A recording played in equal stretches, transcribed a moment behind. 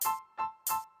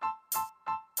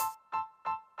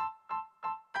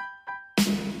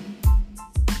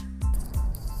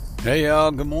Hey y'all,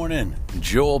 good morning.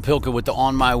 Joel Pilka with the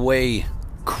On My Way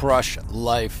Crush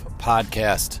Life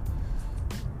podcast.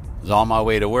 I was on my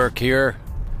way to work here,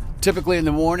 typically in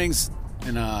the mornings,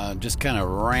 and just kind of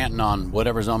ranting on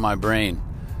whatever's on my brain,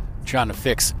 trying to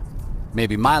fix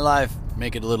maybe my life,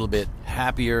 make it a little bit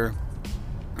happier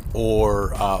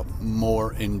or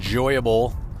more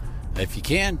enjoyable if you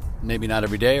can. Maybe not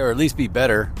every day, or at least be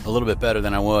better, a little bit better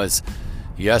than I was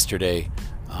yesterday.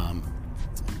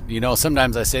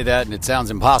 Sometimes I say that and it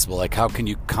sounds impossible. Like, how can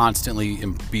you constantly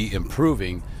be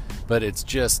improving? But it's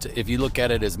just, if you look at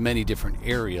it as many different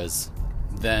areas,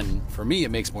 then for me,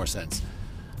 it makes more sense.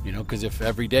 Because if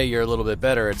every day you're a little bit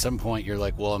better, at some point you're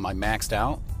like, well, am I maxed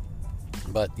out?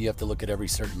 But you have to look at every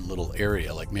certain little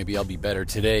area. Like, maybe I'll be better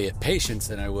today at patience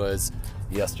than I was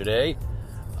yesterday.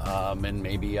 And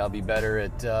maybe I'll be better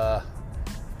at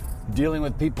dealing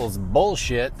with people's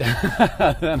bullshit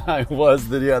than I was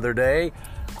the other day.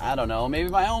 I don't know, maybe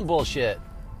my own bullshit.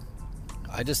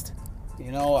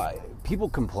 People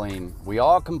complain. We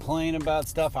all complain about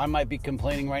stuff. I might be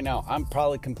complaining right now. I'm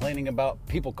probably complaining about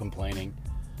people complaining.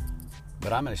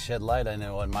 But I'm going to shed light, I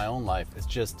know, in my own life. It's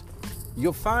just,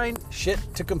 you'll find shit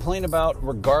to complain about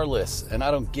regardless, and I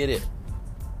don't get it.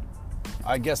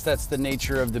 I guess that's the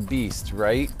nature of the beast,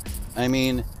 right? I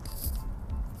mean,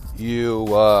 you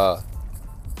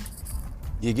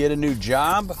get a new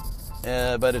job,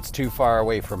 but it's too far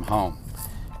away from home.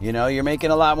 You're making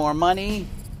a lot more money,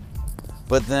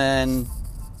 but then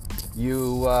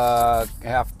you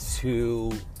have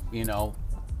to, you have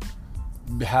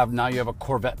a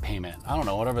Corvette payment. I don't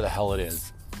know, whatever the hell it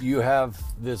is. You have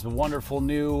this wonderful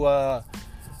new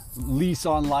lease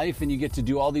on life, and you get to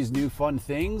do all these new fun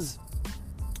things,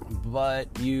 but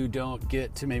you don't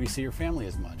get to maybe see your family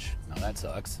as much. Now that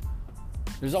sucks.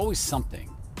 There's always something.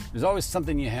 There's always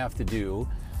something you have to do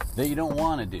that you don't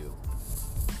want to do.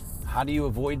 How do you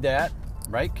avoid that,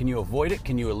 right? Can you avoid it?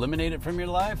 Can you eliminate it from your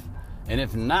life? And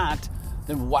if not,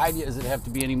 then why does it have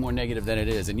to be any more negative than it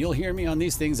is? And you'll hear me on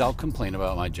these things. I'll complain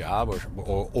about my job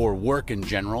or work in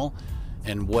general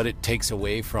and what it takes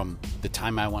away from the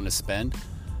time I want to spend.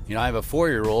 I have a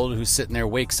 4-year-old who's sitting there,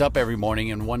 wakes up every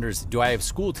morning and wonders, do I have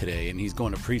school today? And he's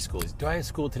going to preschool. Do I have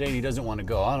school today? And he doesn't want to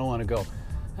go. I don't want to go.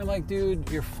 I'm like, dude,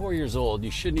 you're 4 years old.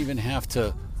 You shouldn't even have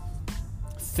to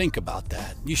think about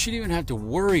that. You shouldn't even have to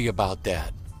worry about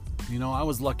that. I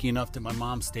was lucky enough that my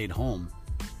mom stayed home.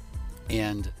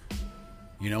 And,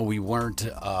 we weren't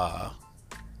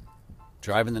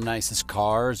driving the nicest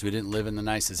cars. We didn't live in the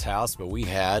nicest house, but we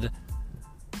had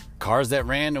cars that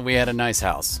ran and we had a nice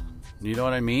house. You know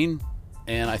what I mean?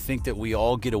 And I think that we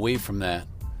all get away from that.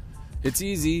 It's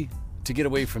easy to get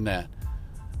away from that.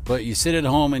 But you sit at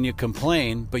home and you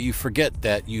complain, but you forget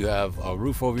that you have a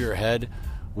roof over your head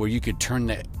where you could turn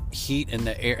the heat and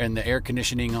the air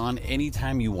conditioning on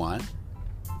anytime you want.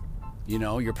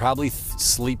 You're probably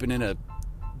sleeping in a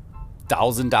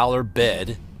 $1,000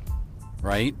 bed,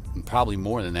 right? And probably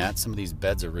more than that. Some of these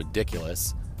beds are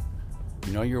ridiculous.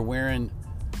 You're wearing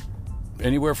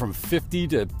anywhere from $50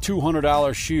 to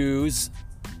 $200 shoes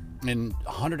and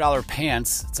 $100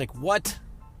 pants. It's like, what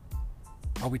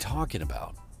are we talking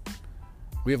about?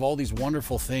 We have all these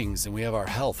wonderful things, and we have our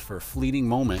health for a fleeting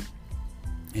moment,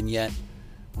 and yet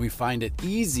we find it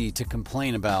easy to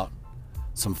complain about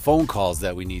some phone calls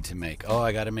that we need to make. Oh,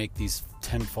 I got to make these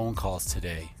 10 phone calls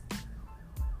today.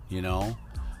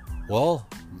 Well,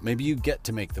 maybe you get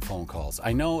to make the phone calls.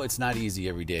 I know it's not easy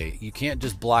every day. You can't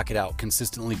just block it out,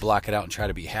 consistently block it out and try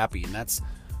to be happy. And that's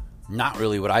not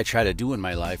really what I try to do in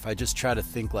my life. I just try to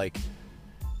think like,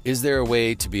 is there a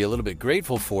way to be a little bit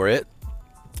grateful for it?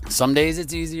 Some days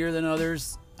it's easier than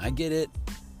others. I get it.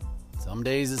 Some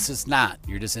days it's just not.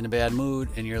 You're just in a bad mood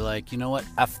and you're like, you know what?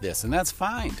 F this. And that's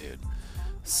fine, dude.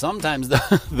 Sometimes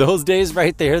those days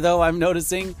right there, though, I'm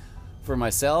noticing for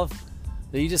myself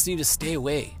that you just need to stay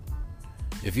away.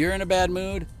 If you're in a bad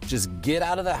mood, just get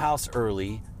out of the house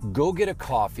early, go get a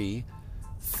coffee,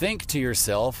 think to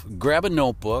yourself, grab a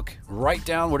notebook, write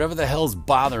down whatever the hell's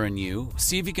bothering you,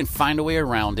 see if you can find a way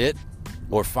around it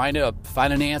or find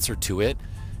an answer to it.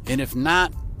 And if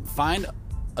not, find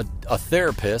a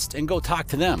therapist and go talk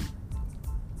to them.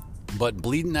 But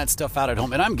bleeding that stuff out at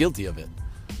home, and I'm guilty of it,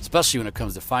 especially when it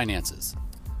comes to finances.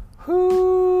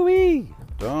 Hoo-wee!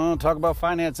 Don't talk about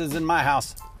finances in my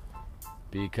house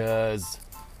because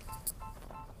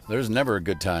there's never a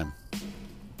good time.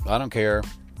 I don't care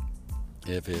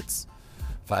if it's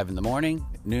 5 in the morning,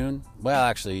 noon. Well,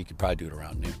 actually, you could probably do it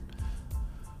around noon.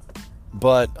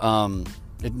 But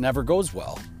it never goes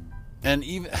well. And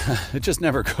even it just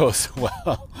never goes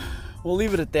well. We'll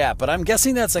leave it at that. But I'm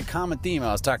guessing that's a common theme.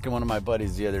 I was talking to one of my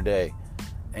buddies the other day.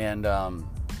 And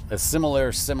a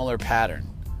similar pattern.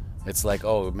 It's like,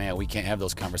 oh man, we can't have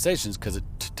those conversations because it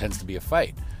tends to be a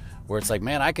fight. Where it's like,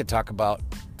 man, I could talk about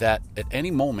that at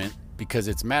any moment because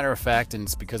it's matter of fact, and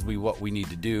it's because what we need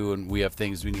to do, and we have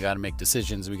things, we got to make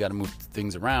decisions, we got to move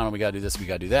things around, and we got to do this, we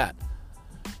got to do that.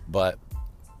 But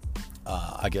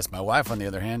I guess my wife, on the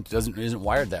other hand, isn't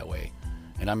wired that way.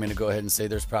 And I'm going to go ahead and say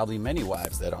there's probably many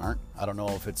wives that aren't. I don't know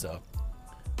if it's a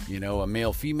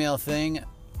male-female thing,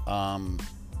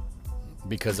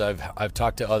 because I've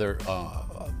talked to other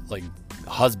like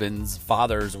husbands,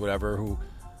 fathers, whatever, who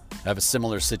have a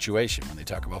similar situation when they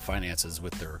talk about finances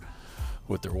with their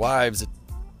wives.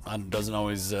 It's not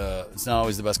always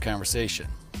the best conversation.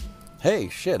 Hey,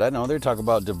 shit, I know they're talking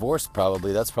about divorce.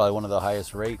 Probably that's probably one of the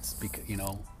highest rates,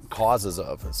 causes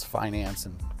of is finance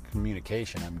and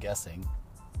communication, I'm guessing.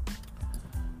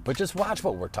 But just watch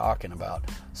what we're talking about,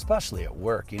 especially at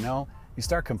work. You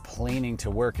start complaining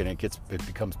to work and it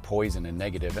becomes poison and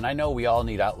negative. And I know we all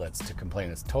need outlets to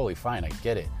complain. It's totally fine. I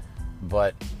get it.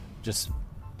 But just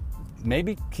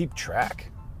maybe keep track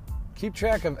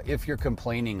of if you're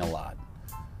complaining a lot.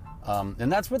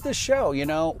 And that's what this show,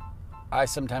 I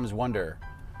sometimes wonder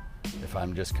if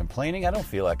I'm just complaining. I don't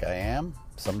feel like I am.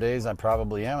 Some days I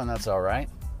probably am, and that's all right.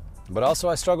 But also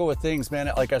I struggle with things,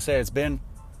 man. Like I say,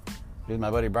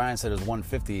 my buddy Brian said it was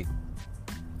 150.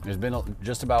 There's been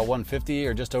just about 150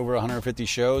 or just over 150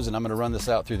 shows, and I'm going to run this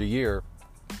out through the year.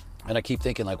 And I keep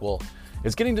thinking like, well,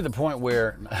 it's getting to the point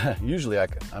where usually I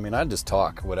just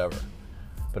talk, whatever.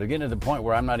 But it's getting to the point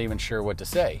where I'm not even sure what to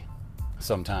say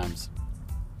sometimes.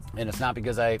 And it's not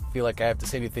because I feel like I have to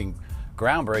say anything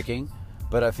groundbreaking,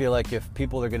 but I feel like if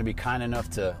people are going to be kind enough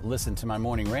to listen to my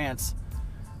morning rants,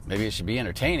 maybe it should be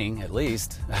entertaining at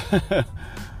least,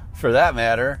 for that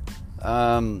matter.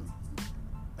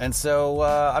 And so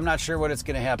I'm not sure what it's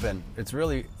going to happen. It's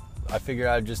really, I figure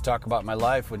I'd just talk about my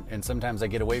life, and sometimes I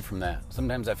get away from that.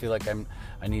 Sometimes I feel like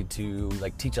I need to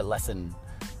like teach a lesson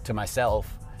to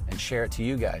myself and share it to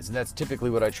you guys. And that's typically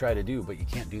what I try to do, but you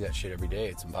can't do that shit every day.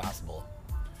 It's impossible,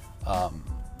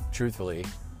 truthfully.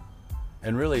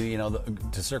 And really,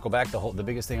 to circle back, the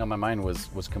biggest thing on my mind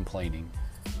was complaining.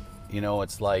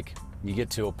 It's like you get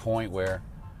to a point where,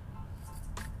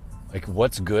 like,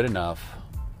 what's good enough?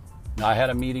 Now, I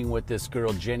had a meeting with this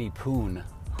girl, Jenny Poon,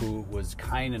 who was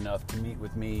kind enough to meet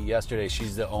with me yesterday.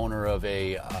 She's the owner of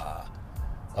a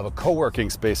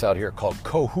co-working space out here called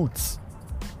Cahoots.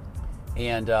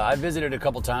 And I visited a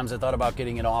couple times. I thought about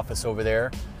getting an office over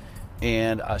there.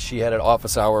 And she had an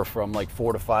office hour from like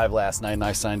 4 to 5 last night, and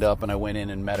I signed up and I went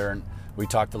in and met her, and we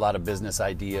talked a lot of business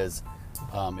ideas.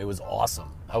 It was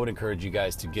awesome. I would encourage you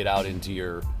guys to get out into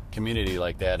your community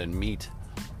like that and meet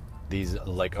these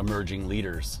like emerging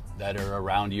leaders that are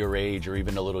around your age or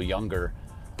even a little younger.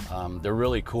 They're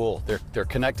really cool. They're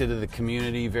connected to the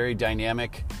community, very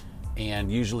dynamic,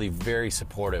 and usually very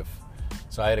supportive.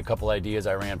 So I had a couple ideas.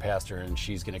 I ran past her, and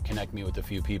she's going to connect me with a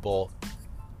few people.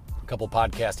 Couple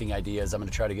podcasting ideas. I'm going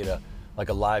to try to get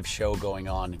a live show going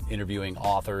on, interviewing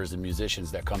authors and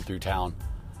musicians that come through town,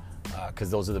 because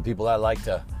those are the people I like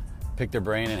to pick their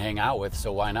brain and hang out with,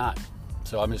 so why not?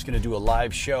 So I'm just going to do a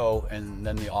live show, and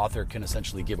then the author can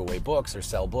essentially give away books or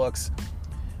sell books,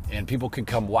 and people can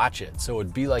come watch it. So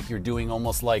it'd be like you're doing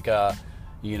almost like a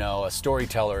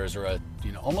storytellers, or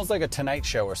almost like a Tonight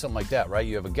Show or something like that, right?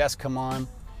 You have a guest come on,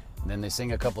 and then they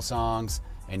sing a couple songs,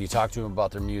 and you talk to them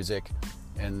about their music.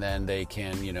 And then they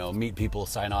can, meet people,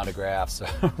 sign autographs, or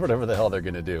whatever the hell they're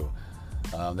going to do.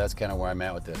 That's kind of where I'm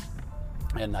at with it.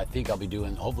 And I think I'll be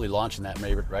hopefully launching that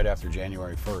maybe right after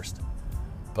January 1st.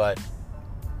 But,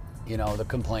 the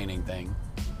complaining thing.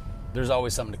 There's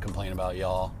always something to complain about,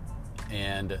 y'all.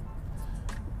 And,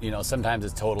 sometimes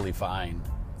it's totally fine.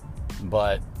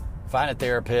 But find a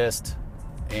therapist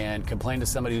and complain to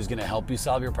somebody who's going to help you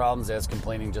solve your problems as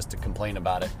complaining just to complain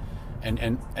about it.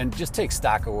 And just take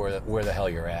stock of where the hell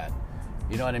you're at.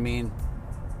 You know what I mean?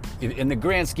 In the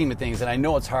grand scheme of things, and I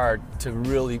know it's hard to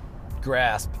really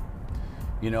grasp,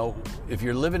 if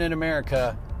you're living in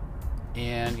America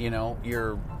and,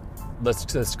 you're, let's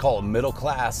just call it middle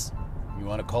class. You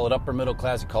want to call it upper middle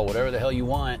class, you call whatever the hell you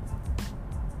want.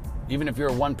 Even if you're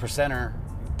a 1%er,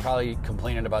 you're probably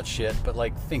complaining about shit, but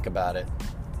like, think about it.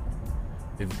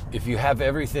 If you have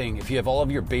everything, if you have all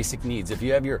of your basic needs, if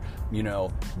you have your,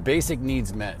 basic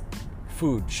needs met,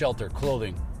 food, shelter,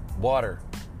 clothing, water,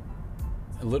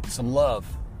 some love,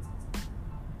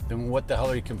 then what the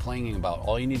hell are you complaining about?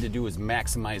 All you need to do is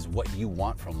maximize what you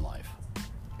want from life.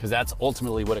 Because that's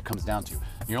ultimately what it comes down to.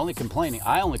 You're only complaining.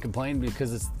 I only complain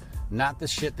because it's not the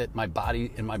shit that my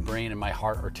body and my brain and my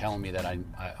heart are telling me that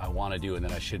I want to do and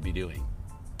that I should be doing.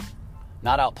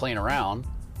 Not out playing around.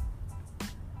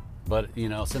 But,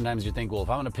 sometimes you think, well, if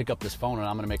I'm going to pick up this phone and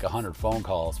I'm going to make 100 phone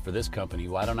calls for this company,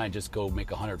 why don't I just go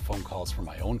make 100 phone calls for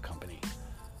my own company?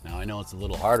 Now, I know it's a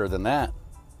little harder than that,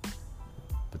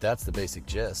 but that's the basic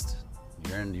gist.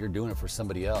 You're doing it for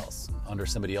somebody else, under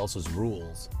somebody else's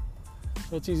rules.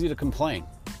 So it's easy to complain.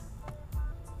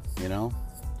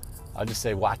 I just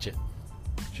say, watch it.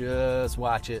 Just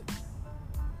watch it.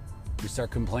 You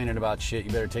start complaining about shit,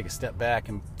 you better take a step back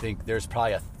and think there's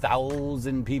probably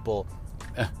 1,000 people.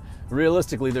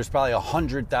 Realistically, there's probably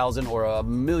 100,000 or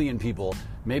 1,000,000 people,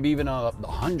 maybe even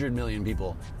 100 million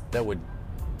people that would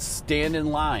stand in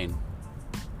line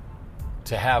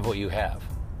to have what you have.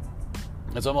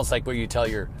 It's almost like what you tell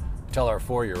our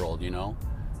 4-year-old,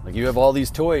 Like, you have all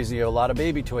these toys, you have a lot of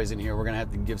baby toys in here, we're going to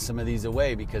have to give some of these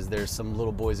away because there's some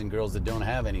little boys and girls that don't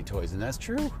have any toys. And that's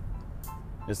true.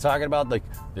 It's talking about, like,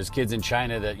 there's kids in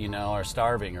China that, are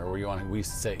starving, or we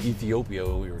used to say Ethiopia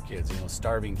when we were kids,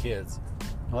 starving kids.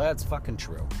 Well, that's fucking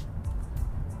true.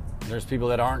 There's people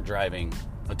that aren't driving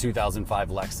a 2005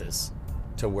 Lexus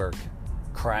to work,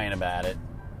 crying about it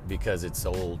because it's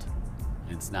old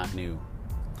and it's not new.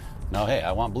 No, hey,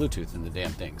 I want Bluetooth in the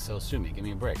damn thing, so sue me, give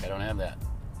me a break. I don't have that.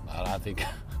 I think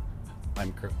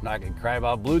I'm not going to cry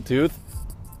about Bluetooth.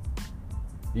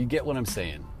 You get what I'm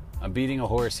saying. I'm beating a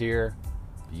horse here.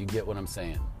 You get what I'm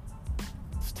saying.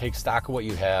 Just take stock of what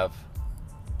you have.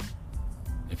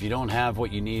 If you don't have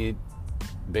what you need,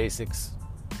 basics,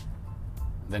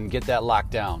 then get that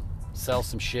locked down. Sell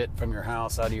some shit from your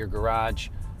house, out of your garage.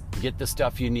 Get the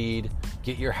stuff you need.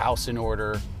 Get your house in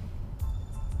order.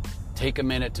 Take a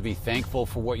minute to be thankful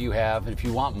for what you have. And if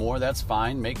you want more, that's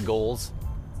fine. Make goals.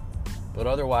 But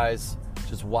otherwise,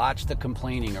 just watch the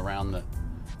complaining around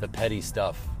the petty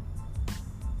stuff.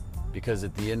 Because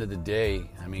at the end of the day,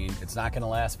 it's not going to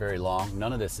last very long.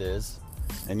 None of this is.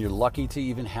 And you're lucky to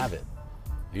even have it.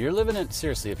 If you're living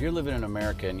in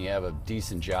America and you have a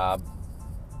decent job,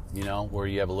 where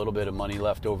you have a little bit of money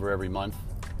left over every month,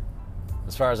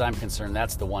 as far as I'm concerned,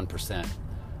 that's the 1%.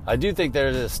 I do think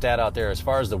there's a stat out there, as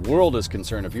far as the world is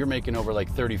concerned, if you're making over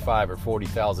like $35,000 or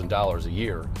 $40,000 a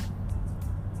year,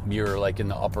 you're like in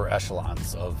the upper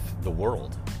echelons of the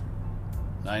world.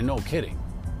 No kidding.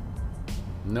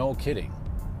 No kidding.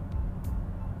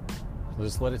 So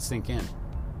just let it sink in.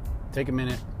 Take a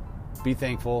minute. Be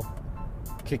thankful.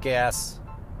 Kick ass.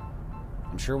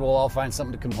 I'm sure we'll all find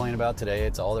something to complain about today.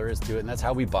 It's all there is to it. And that's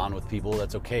how we bond with people.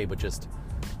 That's okay. But just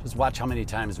watch how many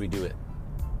times we do it.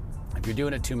 If you're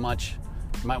doing it too much,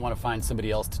 you might want to find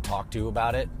somebody else to talk to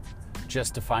about it,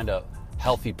 just to find a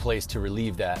healthy place to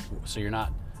relieve that. So you're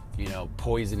not, not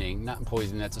poisoning,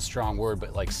 that's a strong word,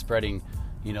 but like spreading,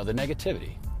 the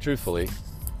negativity. Truthfully,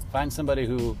 find somebody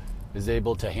who is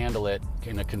able to handle it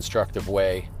in a constructive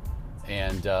way.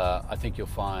 And I think you'll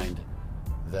find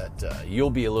that you'll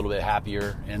be a little bit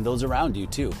happier, and those around you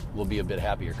too will be a bit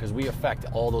happier, because we affect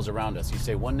all those around us. You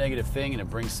say one negative thing and it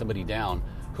brings somebody down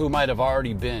who might have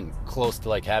already been close to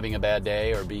like having a bad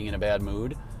day or being in a bad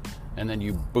mood, and then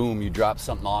you drop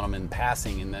something on them in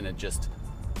passing, and then it just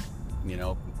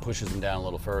pushes them down a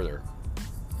little further.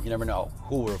 You never know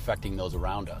who we're affecting those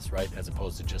around us, right? As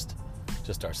opposed to just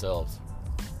ourselves.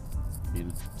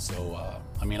 So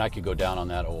I could go down on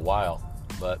that a while,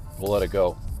 but we'll let it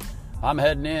go. I'm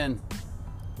heading in.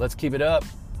 Let's keep it up.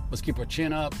 Let's keep our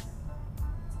chin up.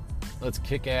 Let's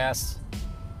kick ass.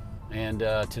 And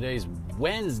today's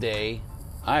Wednesday.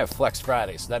 I have Flex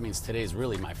Friday, so that means today's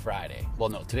really my Friday. Well,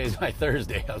 no, today's my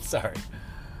Thursday. I'm sorry.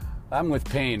 I'm with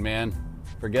pain, man.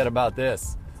 Forget about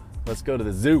this. Let's go to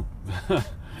the zoo.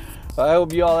 I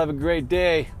hope you all have a great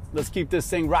day. Let's keep this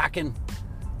thing rocking.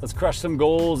 Let's crush some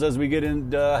goals as we get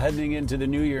heading into the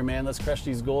new year, man. Let's crush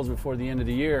these goals before the end of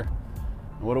the year.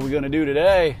 And what are we going to do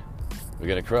today? We're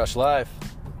going to crush life.